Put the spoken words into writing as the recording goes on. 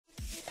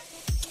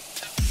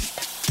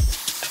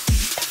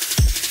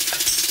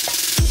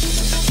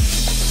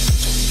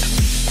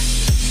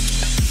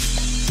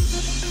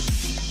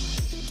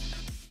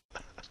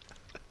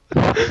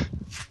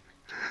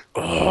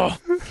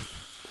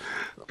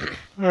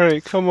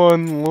Alright, come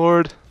on,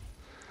 Lord.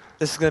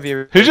 This is gonna be.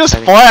 Who just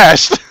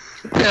flashed?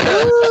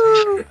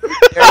 There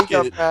you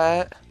go,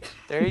 Pat.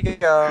 There you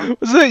go.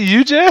 Was that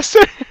you,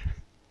 Jaster?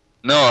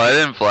 No, I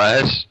didn't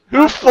flash.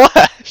 Who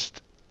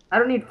flashed? I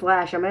don't need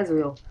flash. I'm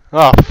Ezreal.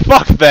 Oh,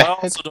 fuck I that.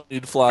 also don't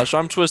need flash.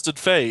 I'm Twisted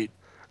Fate.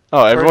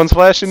 Oh, everyone's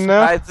flashing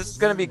now? Guys, this is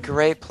gonna be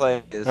great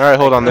plays. Alright,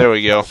 hold on, there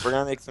we go. We're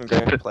gonna make some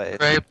great plays.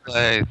 Great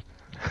play.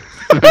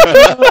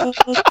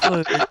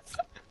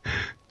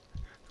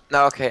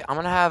 No, okay, I'm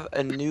gonna have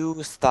a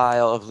new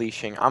style of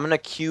leashing. I'm gonna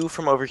queue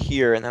from over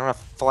here, and then I'm gonna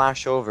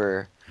flash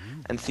over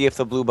and see if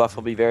the blue buff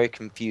will be very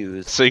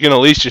confused. So you're gonna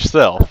leash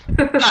yourself?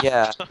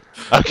 Yeah.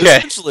 Okay.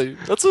 Essentially,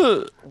 that's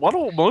a. Why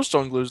don't most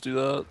junglers do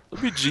that?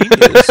 That'd be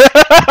genius.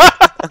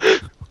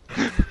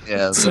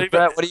 Yeah. So,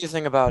 Brett, what do you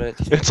think about it?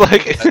 It's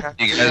like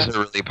You guys are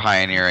really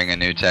pioneering a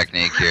new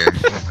technique here,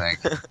 I think.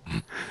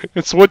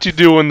 it's what you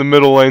do when the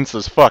middle lane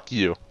says "fuck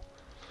you."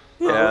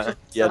 Yeah.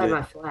 Yeah, I have dude.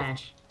 my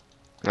flash.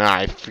 Ah,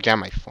 I forgot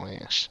my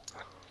flash.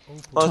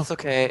 Well, it's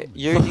okay.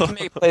 You can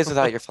make plays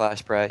without your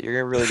flash, Brett. You're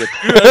a really good.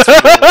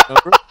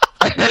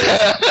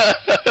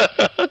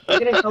 I'm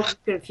gonna help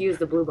confuse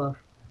the blue buff.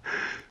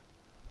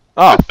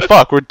 Oh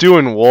fuck, we're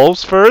doing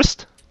wolves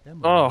first?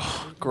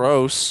 Oh,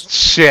 gross.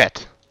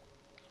 Shit.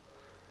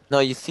 No,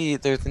 you see,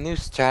 there's a new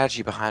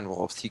strategy behind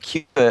wolves. You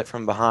queue it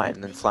from behind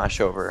and then flash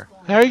over.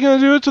 How are you gonna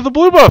do it to the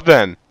blue buff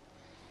then?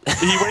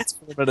 He waits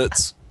 4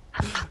 minutes.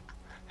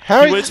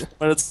 How He waits 4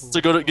 minutes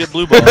to go to get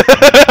blue buff.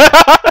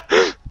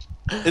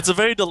 It's a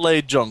very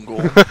delayed jungle.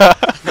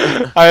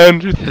 I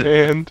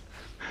understand.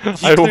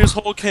 He clears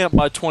whole camp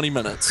by 20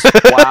 minutes.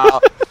 Wow.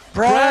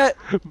 Brett!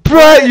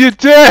 Brett, you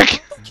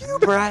dick!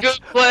 Brett! Good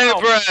play,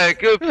 Brett.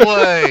 Good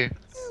play.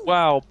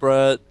 Wow,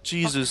 Brett.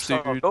 Jesus, Fuck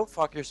yourself. dude. Go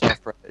fuck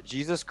yourself, Brett.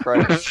 Jesus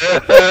Christ.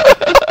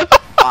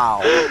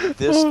 Wow.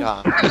 This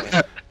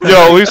guy. Yo,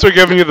 at least we're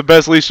giving you the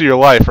best leash of your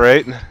life,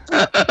 right?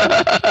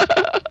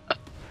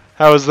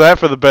 How was that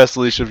for the best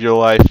leash of your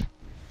life?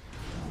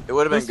 It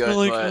would have been That's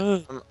really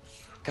good, but...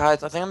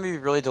 guys, I think I'm gonna be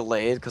really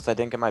delayed because I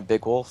didn't get my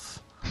big wolf.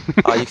 You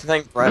can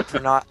thank Brett for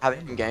not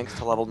having ganks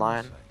to level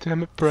 9.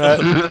 Damn it, Brett.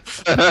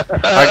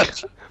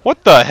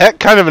 What the heck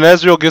kind of an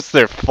Ezreal gets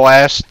their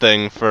flash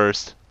thing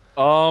first?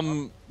 He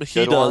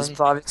Good does. ones,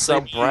 obviously.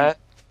 So Brett,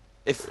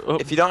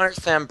 if you don't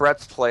understand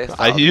Brett's play,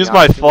 I use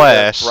my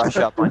flash. Brush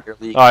up on your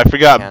league. Oh, I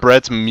forgot Can't.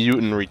 Brett's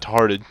mutant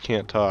retarded.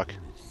 Can't talk.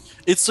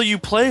 It's so you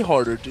play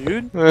harder,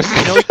 dude. You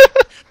know,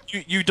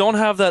 you don't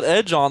have that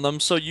edge on them,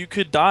 so you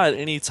could die at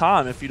any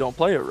time if you don't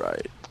play it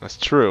right. That's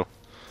true.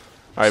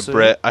 Alright, See?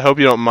 Brett, I hope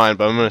you don't mind,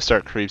 but I'm gonna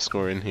start creep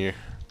scoring here.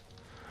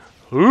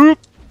 Whoop!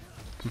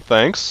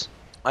 Thanks.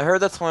 I heard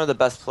that's one of the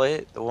best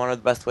ways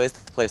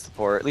to play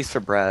support, at least for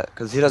Brett,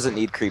 because he doesn't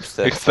need creep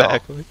sticks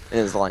Exactly. in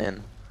his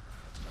lane.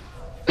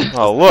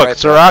 Oh, look, Right,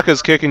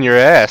 Soraka's kicking your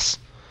ass.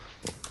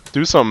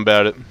 Do something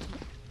about it.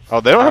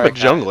 Oh, they don't have a Alright,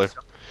 guys. jungler.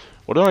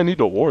 What do I need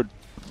to ward?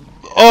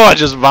 Oh, I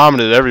just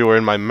vomited everywhere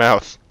in my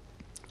mouth.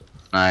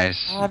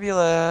 Nice.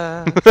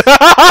 Fabulous.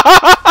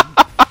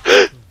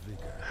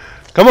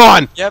 Come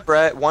on! Yeah,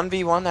 Brett,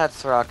 1v1 that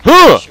Soraka.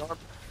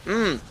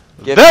 Huh!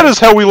 That Is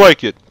how we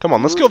like it. Come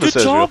on, let's kill this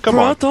Good Ezreal. job, Come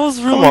Brett. on. That was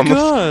really Come on,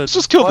 good. let's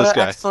just kill What this an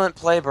guy. excellent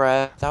play,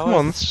 Brett. That Come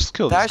on, let's just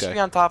kill that this should be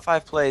guy. on top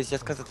 5 plays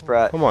just because it's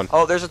Brett. Come on.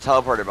 Oh, there's a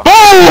teleporter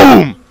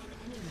behind. Boom!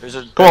 There's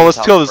a Come on,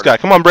 let's kill this guy.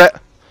 Come on, Brett.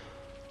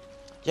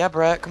 Yeah,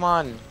 Brett, come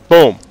on.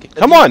 Boom.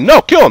 Come on,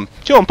 no, kill him.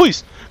 Kill him,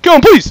 please. Kill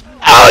him, please.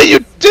 Oh,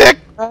 you dick!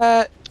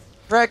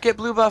 Brett, get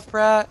blue buff,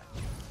 Brett.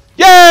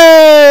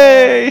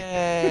 Yay!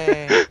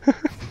 Yay.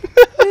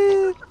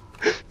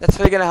 That's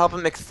really gonna help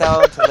him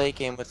excel into late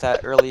game with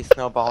that early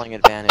snowballing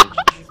advantage.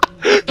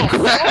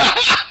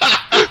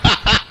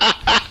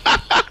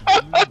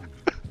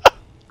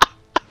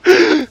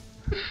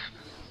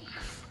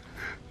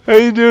 How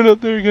you doing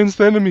up there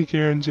against enemy,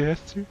 Karen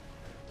Jaster?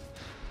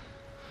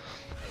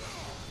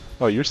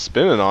 Oh, you're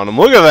spinning on him.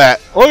 Look at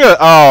that. Look at.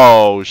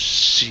 Oh,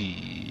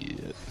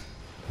 shit.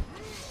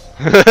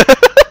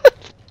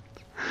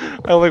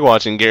 I like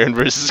watching Garen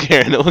versus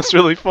Garen. It looks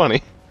really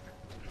funny.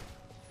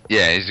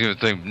 Yeah, he's gonna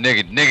think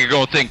nigga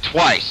gonna think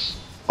twice.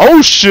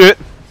 Oh shit!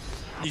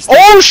 He's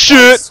Oh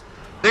shit!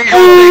 Nigga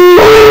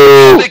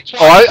gonna think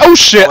twice. Oh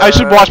shit! I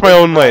should watch my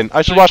own lane.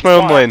 I should watch my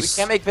own lane. We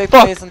can't make big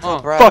Fuck. plays until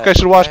Brett. Fuck! I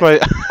should watch my.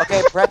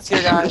 Okay, Brett's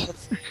here, guys.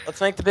 Let's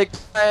make the big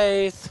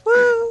plays.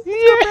 Woo!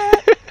 Yeah.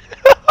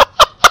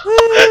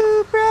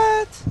 Woo,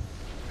 Brett!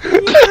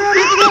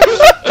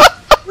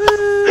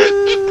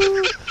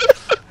 Woo!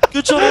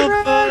 Good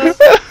job, Brett.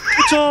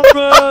 Good job,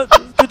 Brett.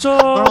 Good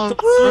job.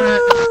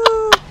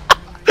 Woo!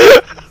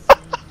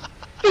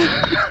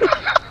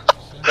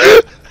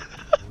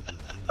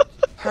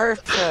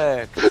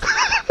 Perfect.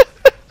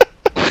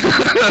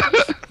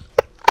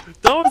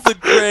 That was a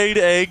grade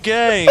A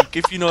gank,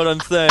 if you know what I'm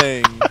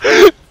saying.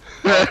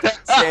 This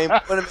game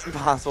wouldn't have been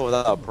possible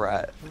without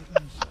Brett.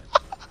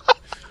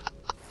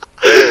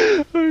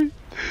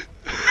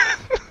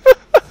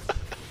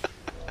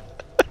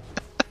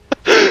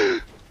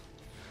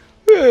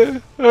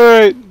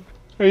 Alright.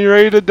 Are you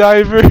ready to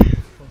diver?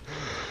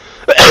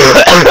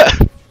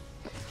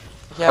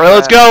 Yeah, Alright,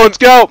 let's Brett. go, let's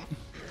go!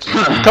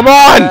 Come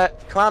on!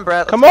 Brett. Come on,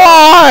 Brett. Come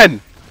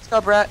on! Let's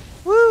go, Brett.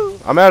 Woo!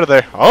 I'm out of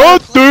there. Oh,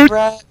 dude!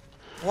 Brett.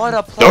 What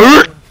a play.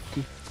 Dirt!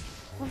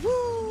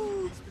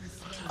 Woo!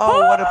 Oh,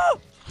 what a...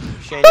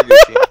 Shane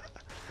Yaguchi.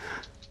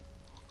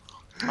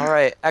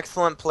 Alright,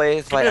 excellent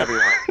plays by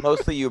everyone.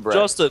 Mostly you, Brett.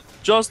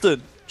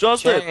 Justin.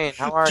 Shane,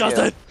 how are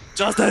you?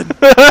 Justin.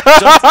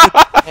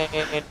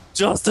 Shane.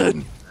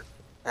 Justin.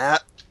 Ah,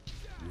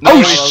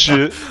 Oh,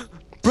 shit!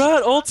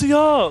 Brett, ulti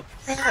up.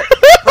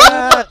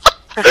 Brett.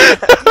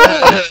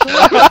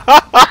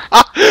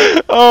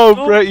 Oh,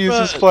 Go, Brett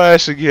uses Brett.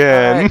 flash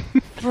again.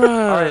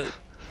 Brett.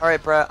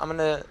 Alright, Brett, I'm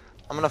gonna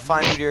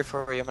find Udyr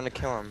for you. I'm gonna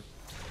kill him.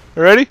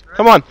 Ready?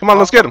 Come on,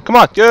 let's get him. Come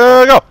on,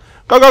 go!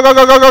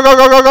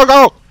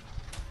 Go!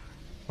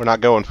 We're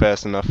not going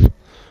fast enough.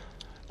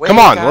 Wait, Come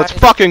on, guys. let's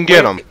fucking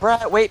get him.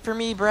 Brett, wait for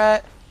me,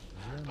 Brett.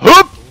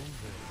 Hoop!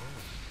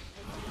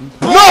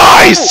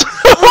 Nice!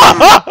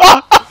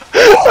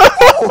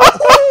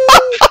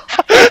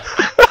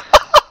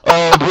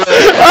 Oh,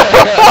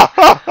 Brett!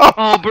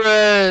 Oh,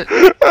 Brett!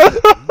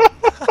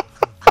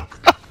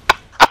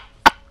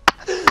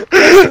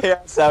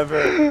 Yes,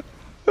 ever.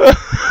 Did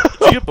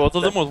you get both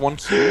of them with one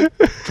Q?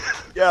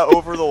 Yeah,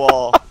 over the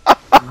wall.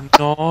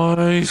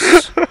 Nice.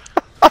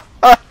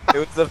 It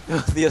was the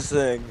filthiest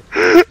thing.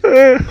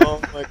 Oh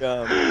my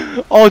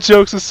god. All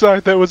jokes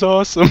aside, that was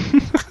awesome.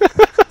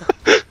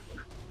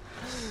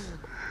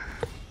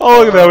 Oh,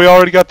 look at that. We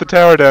already got the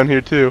tower down here,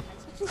 too.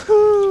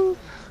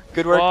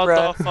 Good work, What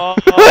Brett. the fuck?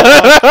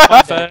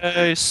 My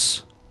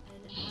face.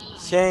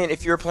 Shane,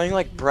 if you were playing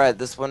like Brett,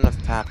 this wouldn't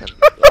have happened.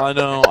 I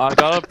know. I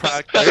gotta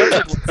practice. I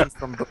gotta take lessons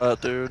from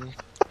Brett, dude.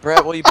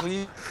 Brett, will you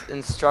please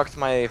instruct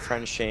my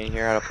friend Shane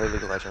here how to play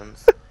League of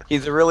Legends?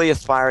 He's a really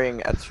aspiring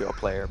Ezreal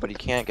player, but he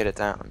can't get it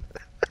down.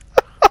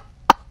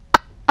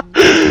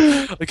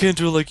 I can't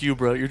do it like you,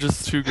 Brett. You're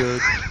just too good.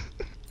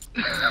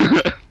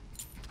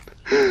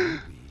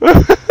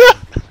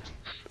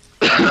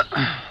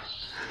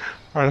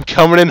 Alright, I'm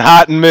coming in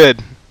hot and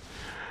mid.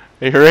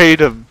 Are you ready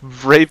to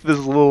rape this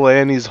little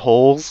Annie's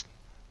holes?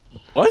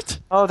 What?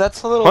 Oh,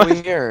 that's a little What?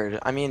 weird.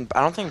 I mean,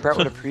 I don't think Brett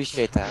would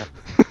appreciate that.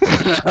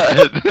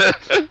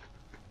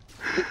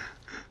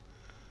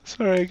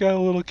 Sorry, I got a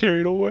little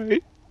carried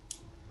away.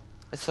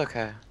 It's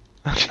okay.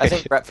 Okay. I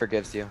think Brett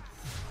forgives you.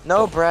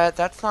 No, Brett,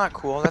 that's not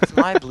cool. That's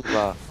my blue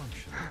buff.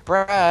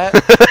 Brett.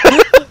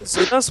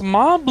 So that's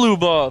my blue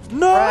buff.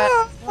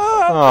 No.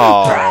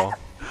 Aww.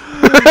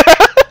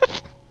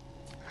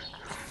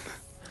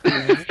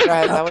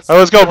 Brett, that was Oh,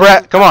 let's go,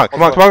 Brett. Come on.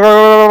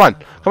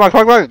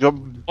 Go.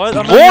 What?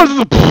 I'm Lord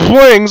not of the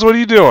Wings, what are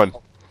you doing?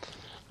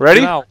 Ready?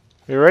 Get out.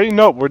 You ready?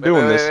 Nope, we're Wait,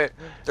 doing wait, this. wait,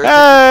 wait.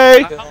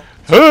 Hey!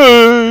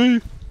 Hey!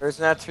 There's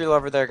an Ezreal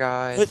over there,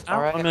 guys. Wait,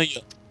 Alright.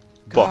 Amelia.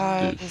 Fuck,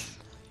 Guys.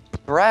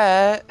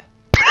 Brett.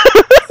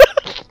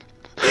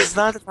 This is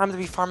not the time to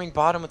be farming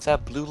bottom with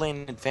that blue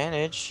lane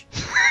advantage.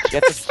 You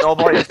have to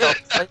snowball yourself.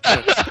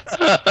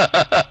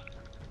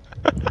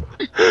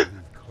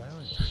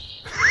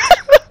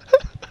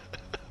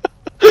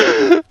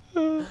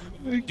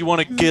 You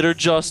want to get her,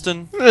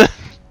 Justin?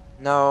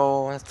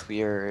 No, that's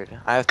weird.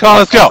 I have to Come on,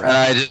 let's go.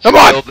 I just Come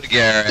on! killed the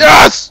Garen.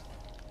 Yes!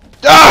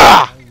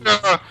 Ah!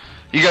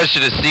 You guys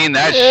should have seen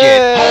that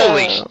Yeah. shit.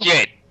 Holy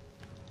shit!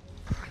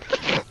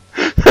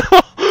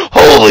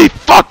 Holy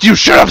fuck, you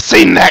should have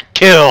seen that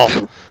kill!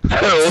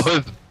 That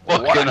was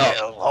fucking up.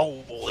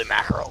 Holy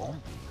mackerel.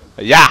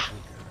 Yeah!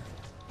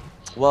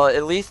 Well,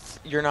 at least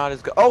you're not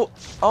as good. Oh,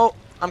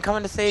 I'm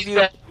coming to save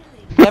you.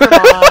 Never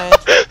mind.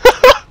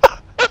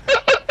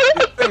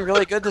 You're doing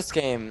really good this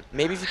game.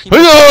 Maybe if you keep it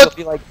up,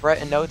 you'll be like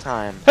Brett in no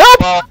time. Help!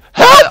 Well,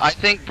 Help! I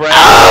think Brett.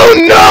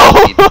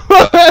 Oh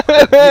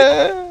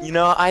no! You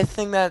know, I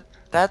think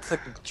that's a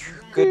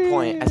good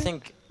point. I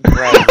think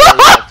Brett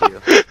really helped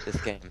you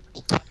this game.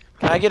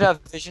 Can I get a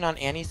vision on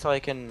Annie so I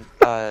can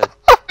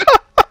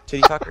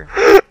titty fuck her?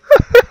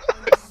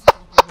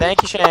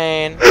 Thank you,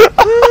 Shane.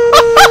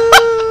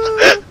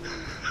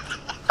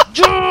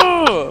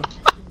 Yeah!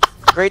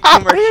 Great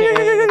teamwork,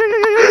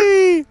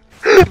 Shane.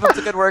 Keep up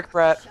the good work,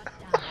 Brett.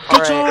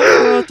 Good job,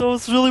 Alright. Brett. That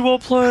was really well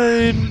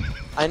played.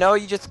 I know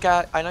you just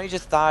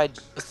died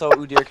so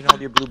Udyr can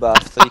hold your blue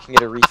buff so you can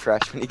get a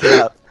refresh when you get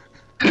up.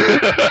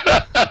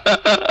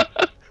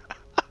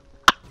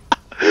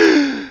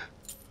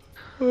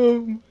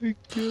 Oh my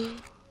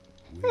god.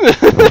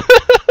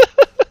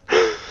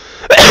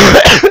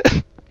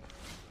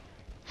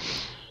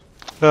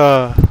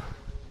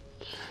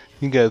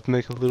 You guys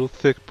make a little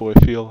thick boy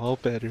feel all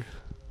better.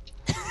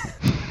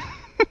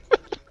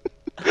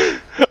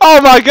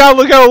 Oh my god,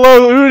 look how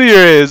low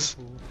Udyr is!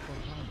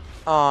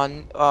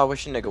 Oh, I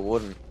wish a nigga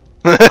wouldn't.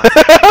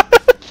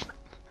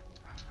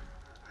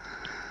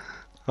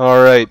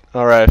 Alright,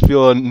 I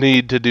feel a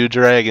need to do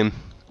dragon.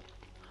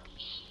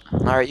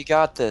 Alright, you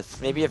got this.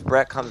 Maybe if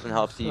Brett comes and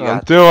helps you, you I'm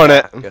got doing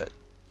this. it. Good.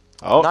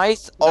 Oh.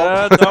 Nice.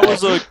 That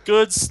was a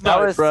good That snipe,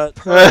 was Brett.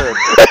 superb.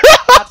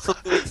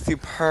 Absolutely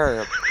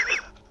superb.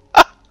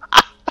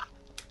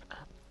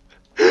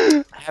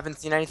 I haven't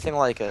seen anything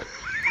like it.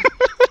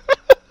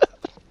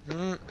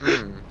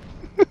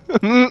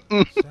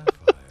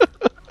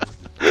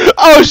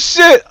 Oh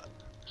shit!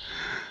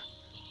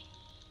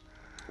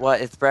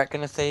 What, is Brett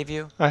gonna save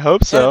you? I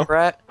hope Get so. it,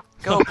 Brett.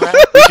 Go, Brett.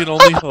 We can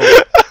only hope.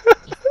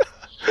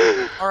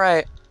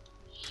 Alright.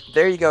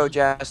 There you go,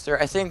 Jaster.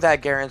 I think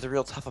that Garen's a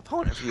real tough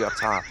opponent for you up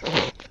top.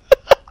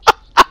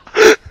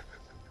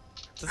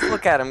 Just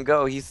look at him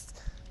go. He's...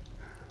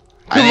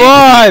 Come I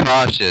on! need to be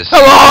cautious.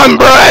 Come on,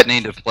 Brett! I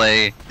need to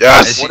play.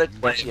 Yes! I What a- need to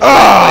play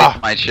Ah!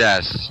 my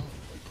chess.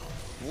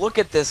 Look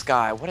at this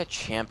guy. What a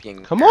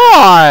champion. Come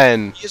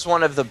on! He's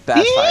one of the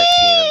best I've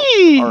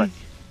seen. Alright.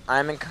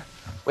 I'm in...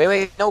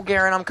 Wait. No,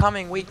 Garen, I'm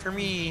coming. Wait for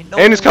me. No.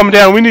 And he's coming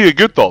down. We need to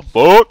get the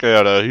fuck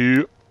out of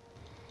here.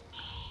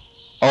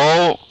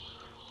 Oh.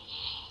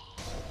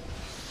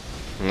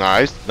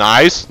 Nice,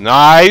 nice,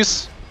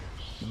 nice.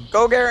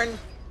 Go, Garen.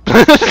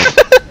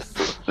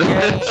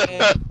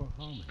 Yay.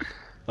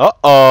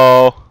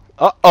 Uh-oh.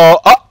 Uh-oh.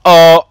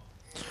 Uh-oh.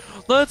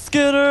 Let's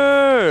get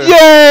her!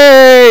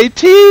 Yay!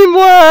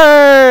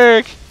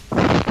 Teamwork!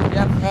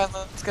 Yeah, Brett,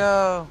 let's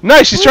go.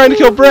 Nice, she's trying to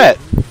kill Brett.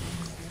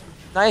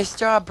 Nice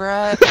job,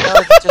 Brett.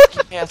 That was just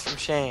keep hands from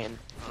Shane.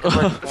 Good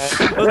work, Brett.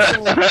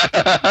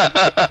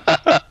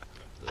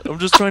 I'm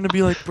just trying to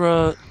be like,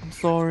 Brett, I'm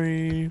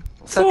sorry.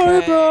 It's Sorry,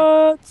 okay.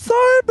 Brett!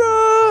 Sorry,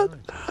 Brett!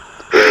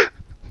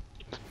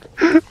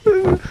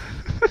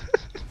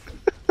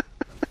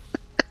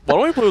 Why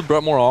don't we play with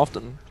Brett more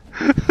often?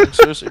 Like,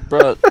 seriously,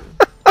 Brett.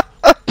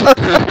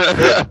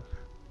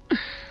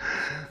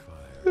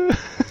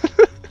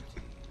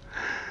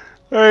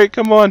 Alright,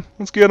 come on.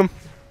 Let's get him.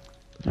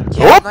 Yeah,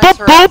 Boop, nice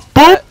boop, round, boop, boop.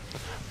 Brett.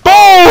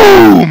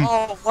 Boom!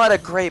 Oh, what a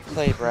great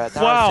play, Brett.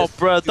 That Wow, was just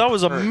Brett, that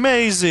was superb.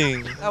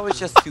 amazing! That was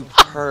just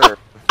superb.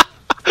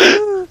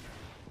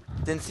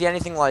 Didn't see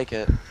anything like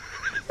it.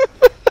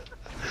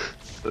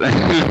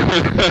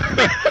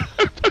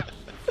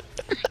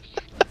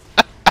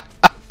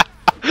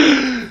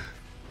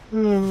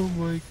 Oh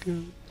my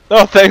god.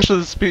 Oh, thanks for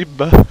the speed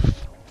buff.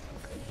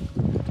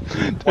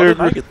 Why did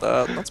I Tarek, get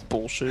that? That's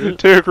bullshit.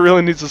 Tarek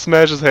really needs to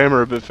smash his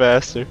hammer a bit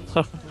faster.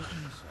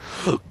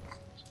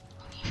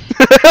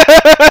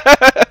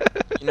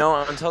 You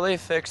know, until they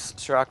fix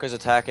Soraka's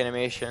attack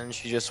animation,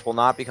 she just will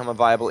not become a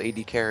viable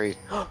AD carry.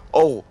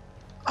 Oh,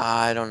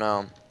 I don't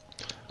know.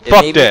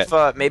 Fuck maybe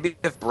that. Maybe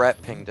if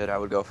Brett pinged it, I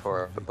would go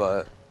for it,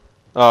 but...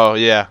 Oh,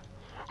 yeah.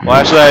 Well,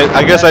 actually,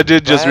 I guess I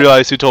did just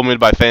realize he told me to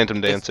buy Phantom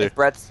Dancer. If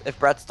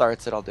Brett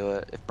starts it, I'll do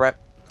it. If Brett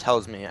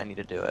tells me I need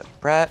to do it.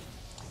 Brett,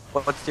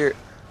 what's your...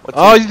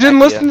 Oh, you didn't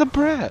listen to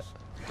Brett.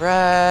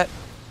 Brett.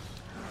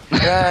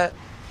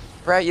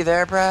 Brett, you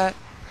there, Brett?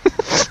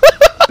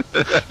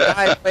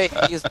 Guys, wait,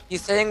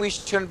 he's saying we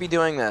shouldn't be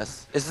doing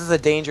this. This is a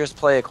dangerous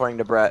play according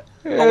to Brett.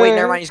 Oh wait,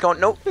 never mind, he's going,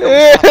 nope.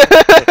 Help,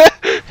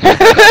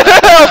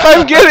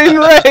 I'm getting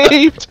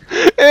raped!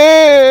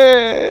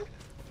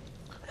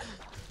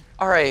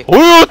 Alright,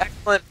 Whoop!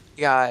 excellent,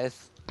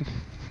 guys.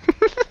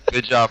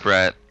 Good job,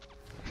 Brett.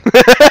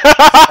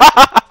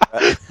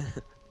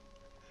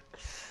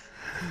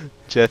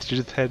 Jess, you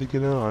just had to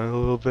get on a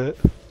little bit.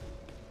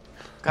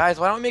 Guys,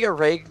 why don't we make a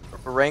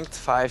ranked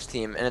 5s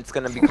team and it's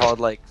gonna be called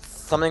like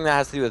something that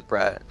has to do with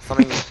Brett.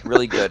 Something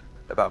really good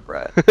about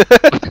Brett.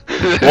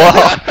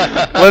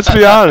 Well, let's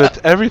be honest,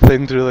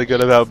 everything's really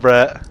good about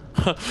Brett.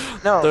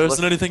 No, There look,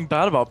 isn't anything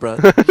bad about Brett.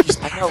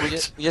 I know, we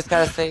just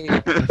gotta say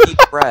Team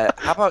Brett.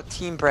 How about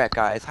Team Brett,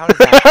 guys? How does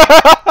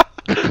that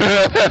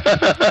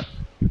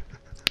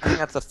I think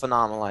that's a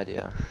phenomenal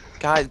idea.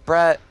 Guys,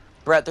 Brett,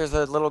 there's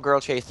a little girl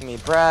chasing me.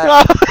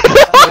 Brett,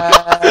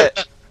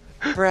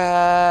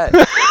 Brett,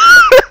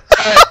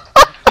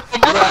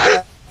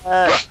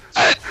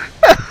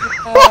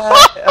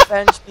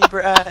 avenge me,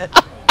 Brett.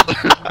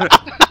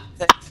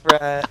 Thanks,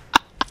 Brett.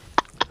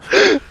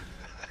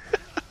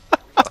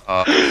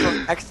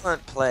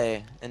 Excellent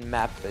play in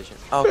map vision.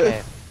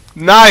 Okay.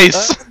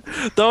 Nice!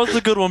 That was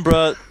a good one,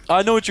 Brett.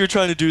 I know what you're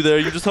trying to do there.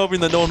 You're just hoping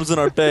that no one was in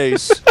our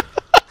base.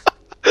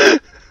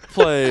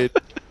 Played.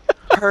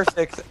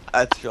 Perfect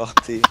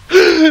actuality.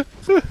 The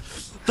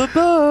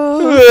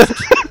best!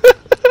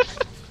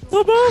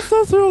 The best,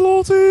 that's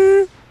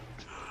reality!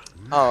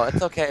 Oh,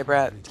 it's okay,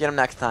 Brett. Get him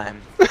next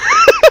time.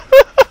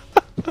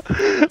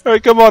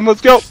 Alright, come on,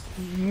 let's go!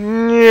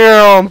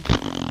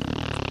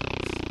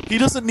 He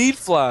doesn't need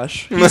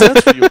flash. He's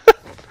sent for you.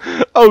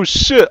 Oh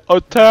shit, a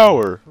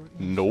tower.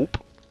 Nope.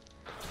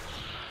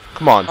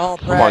 Come on, Oh,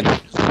 come Brett.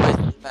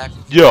 on. Back.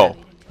 Yo,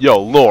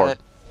 Lord.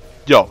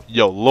 Yo,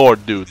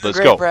 Lord, dude, let's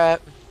Great, go.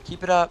 Brett.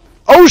 Keep it up.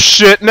 Oh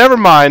shit, never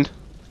mind.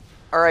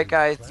 Alright,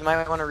 guys. You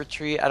might want to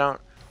retreat. I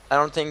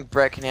don't think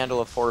Brett can handle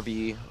a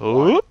 4v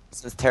Oh.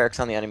 since Tarek's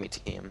on the enemy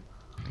team.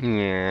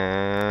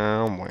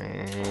 Oh,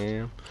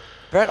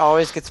 Brett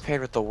always gets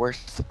paired with the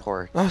worst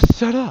support.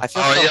 shut up. I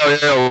feel Oh,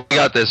 so yo, we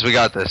got this, we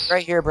got this.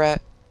 right here,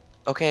 Brett.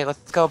 Okay,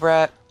 let's go,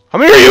 Brett.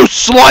 Come here, you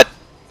slut!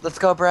 Let's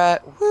go,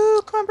 Brett.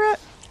 Woo, come on, Brett.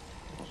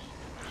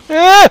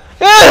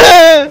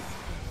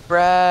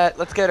 Brett,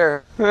 let's get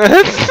her.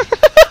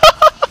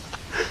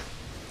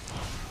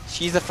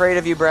 She's afraid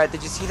of you, Brett.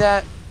 Did you see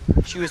that?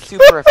 She was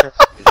super afraid.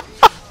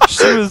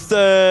 She was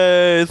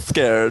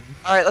scared.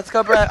 Alright, let's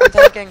go, Brett. I'm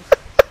tanking.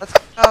 Let's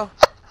go.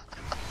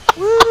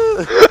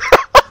 Woo!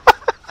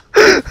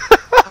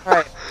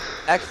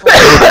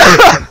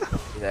 Excellent.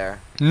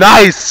 There.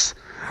 Nice!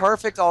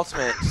 Perfect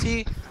ultimate.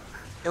 See,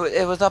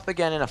 it was up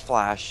again in a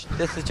flash.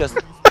 This is just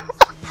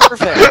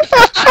perfect.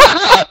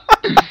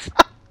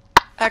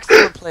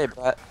 Excellent play,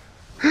 Brett.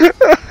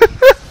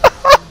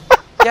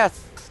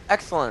 Yes,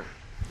 excellent.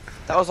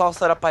 That was all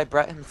set up by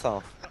Brett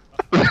himself.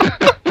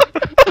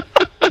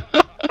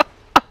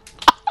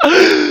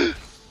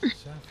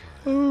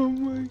 Oh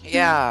my god.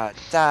 Yeah,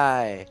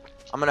 die.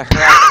 I'm gonna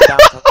harass you down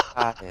to the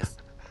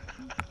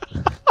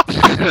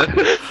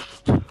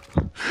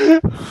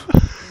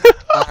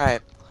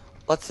Alright.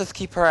 Let's just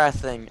keep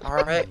harassing.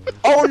 Alright.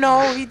 Oh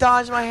no, he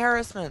dodged my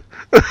harassment.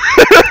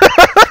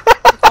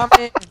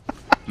 Coming.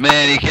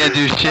 Man, he can't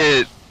do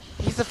shit.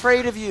 He's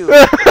afraid of you.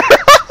 He's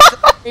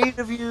afraid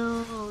of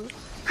you.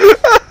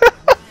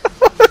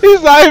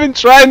 He's not even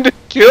trying to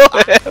kill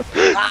him.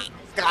 Ah,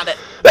 got it.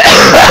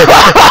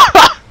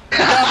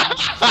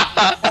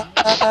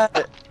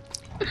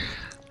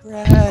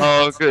 Brett.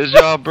 Oh, good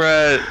job,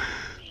 Brett.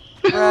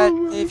 Brett,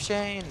 save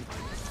Shane.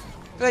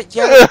 Good,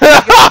 yeah.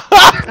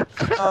 The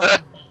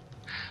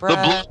blue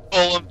Brett.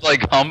 golem's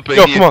like humping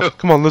Go, you.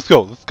 come on, let's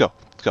go.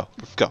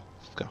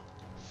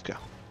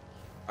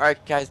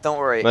 Alright, guys, don't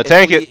worry. Let's If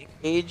tank we it.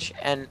 engage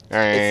and it's not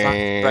Brett's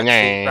safe round,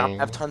 I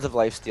have tons of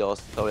life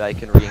steals so I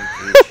can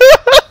re-engage.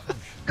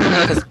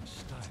 'Cause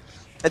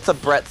it's a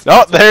Brett.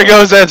 Oh, there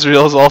goes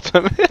Ezreal's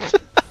ultimate.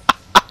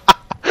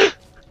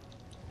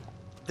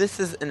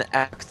 This is an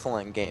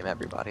excellent game,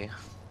 everybody.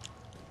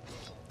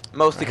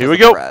 Mostly Here we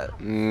because go. of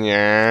Brett.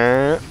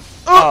 Yeah.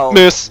 Oh. Oh,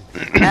 miss.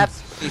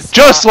 Absolutely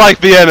Just like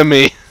the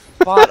enemy.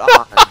 spot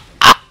on.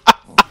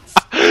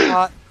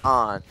 Spot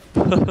on.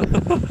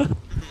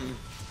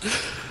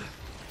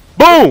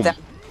 Boom. That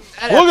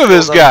Look at Ezreal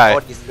this doesn't guy. know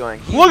what he's doing.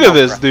 He's Look at no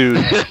this Brett. dude.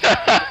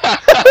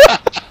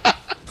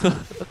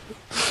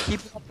 Keep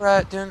it up,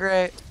 Brett. Doing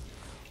great.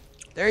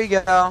 There you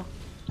go.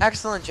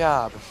 Excellent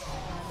job.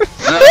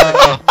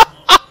 No.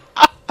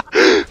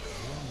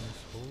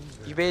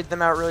 You baited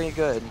them out really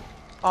good.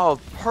 Oh,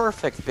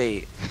 perfect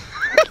bait.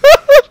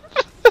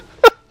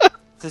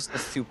 This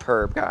is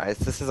superb, guys.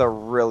 This is a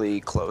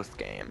really close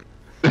game.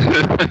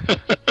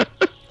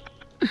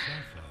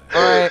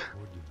 Alright,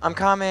 I'm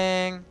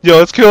coming. Yo,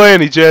 let's kill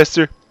Annie,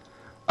 Jaster.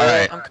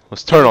 Alright.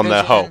 Let's turn on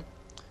that hoe.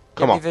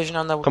 Come on. Vision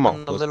on the, Come on,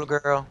 on the let's- little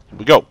girl. Here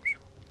we go.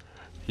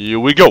 Here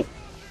we go.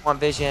 One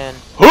vision.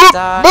 Hup,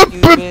 Die, bup,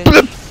 you bup,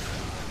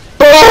 bitch. bup.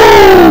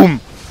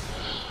 Boom!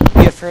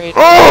 Be afraid.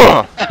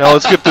 Now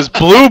let's get this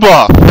blue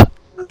buff.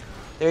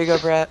 There you go,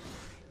 Brett.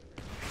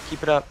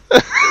 Keep it up.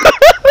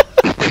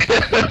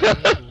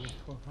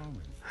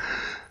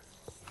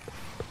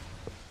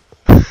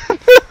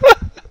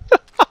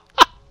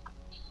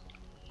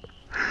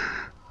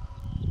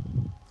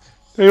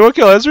 Hey, you want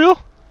to kill Ezreal?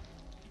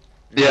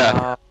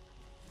 Yeah.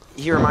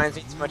 He reminds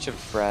me too much of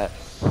Brett.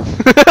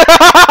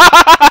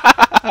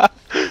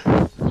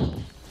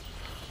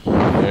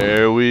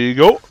 There we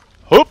go.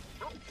 Hoop.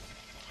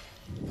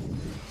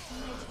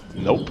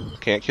 Nope.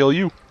 Can't kill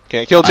you.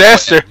 Can't kill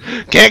Jaster.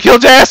 Can't kill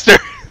Jaster.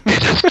 He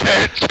just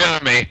can't kill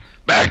me.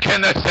 Back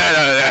in the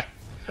center.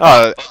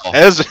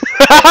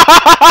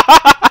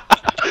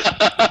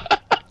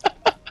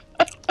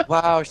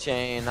 Wow,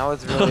 Shane, that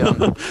was really on.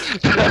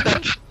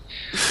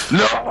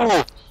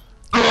 No.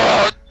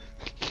 God.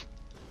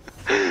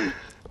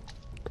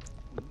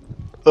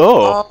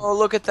 Oh. Oh,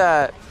 look at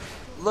that.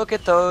 Look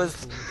at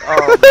those.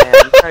 Oh man,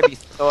 I'm gonna be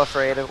so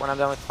afraid of when I'm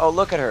done with. Oh,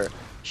 look at her.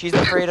 She's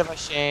afraid of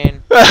us,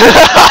 Shane.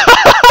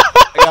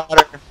 I got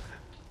her.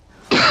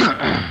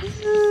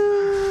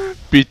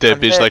 Beat that I'm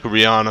bitch hit. like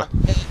Rihanna.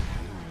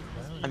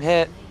 I'm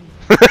hit.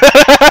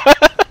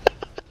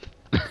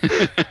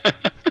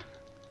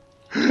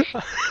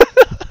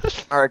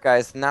 Alright,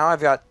 guys, now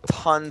I've got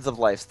tons of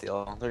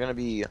lifesteal. They're gonna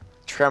be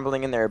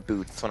trembling in their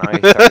boots when I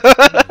start.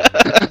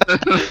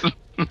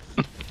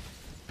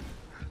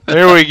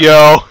 There we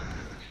go.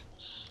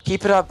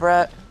 Keep it up,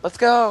 Brett. Let's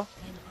go.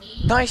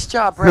 Nice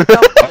job, Brett. No,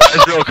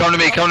 Ezreal, come to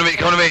me, come to me,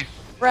 come to me.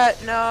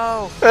 Brett,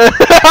 no.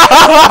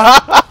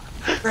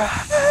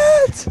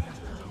 Brett!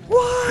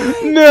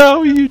 Why?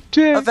 No, you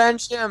did.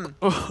 Avenge him.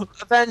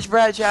 Avenge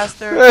Brett,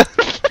 Jaster.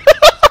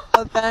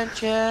 Avenge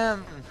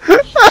him.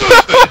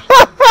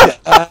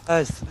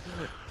 Yes.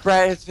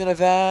 Brett has been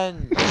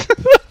avenged.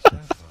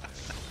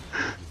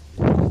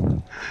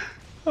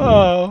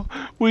 Oh,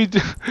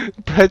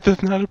 Brett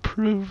does not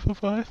approve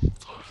of us.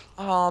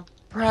 Oh,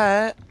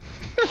 Brett.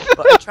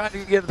 But I tried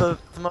to give the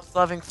most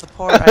loving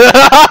support. Alright,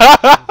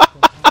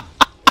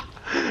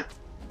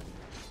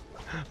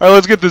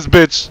 let's get this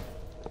bitch.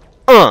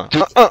 Oh,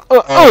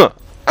 okay.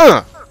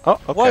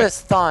 What a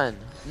stun.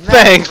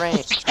 Thanks.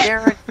 Range.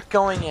 Aaron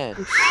going in.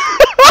 This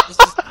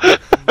is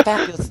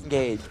fabulous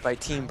engaged by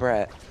Team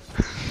Brett.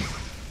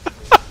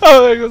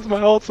 Oh, there goes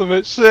my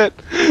ultimate shit.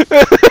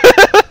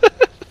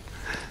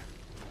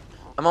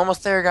 I'm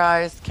almost there,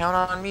 guys. Count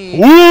on me.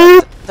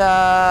 Whoop!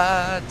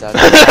 Da, da,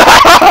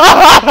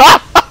 da.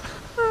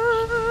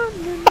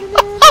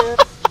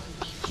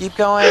 Keep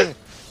going.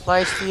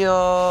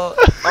 Lifesteal.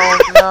 Oh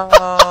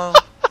no.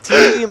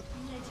 Team.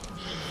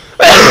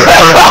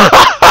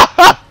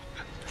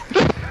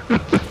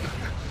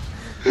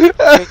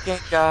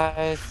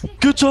 guys.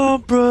 Good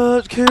job,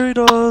 Brett. Carried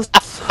us.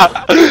 Keep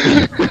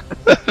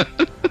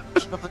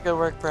up the good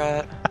work,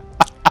 Brett.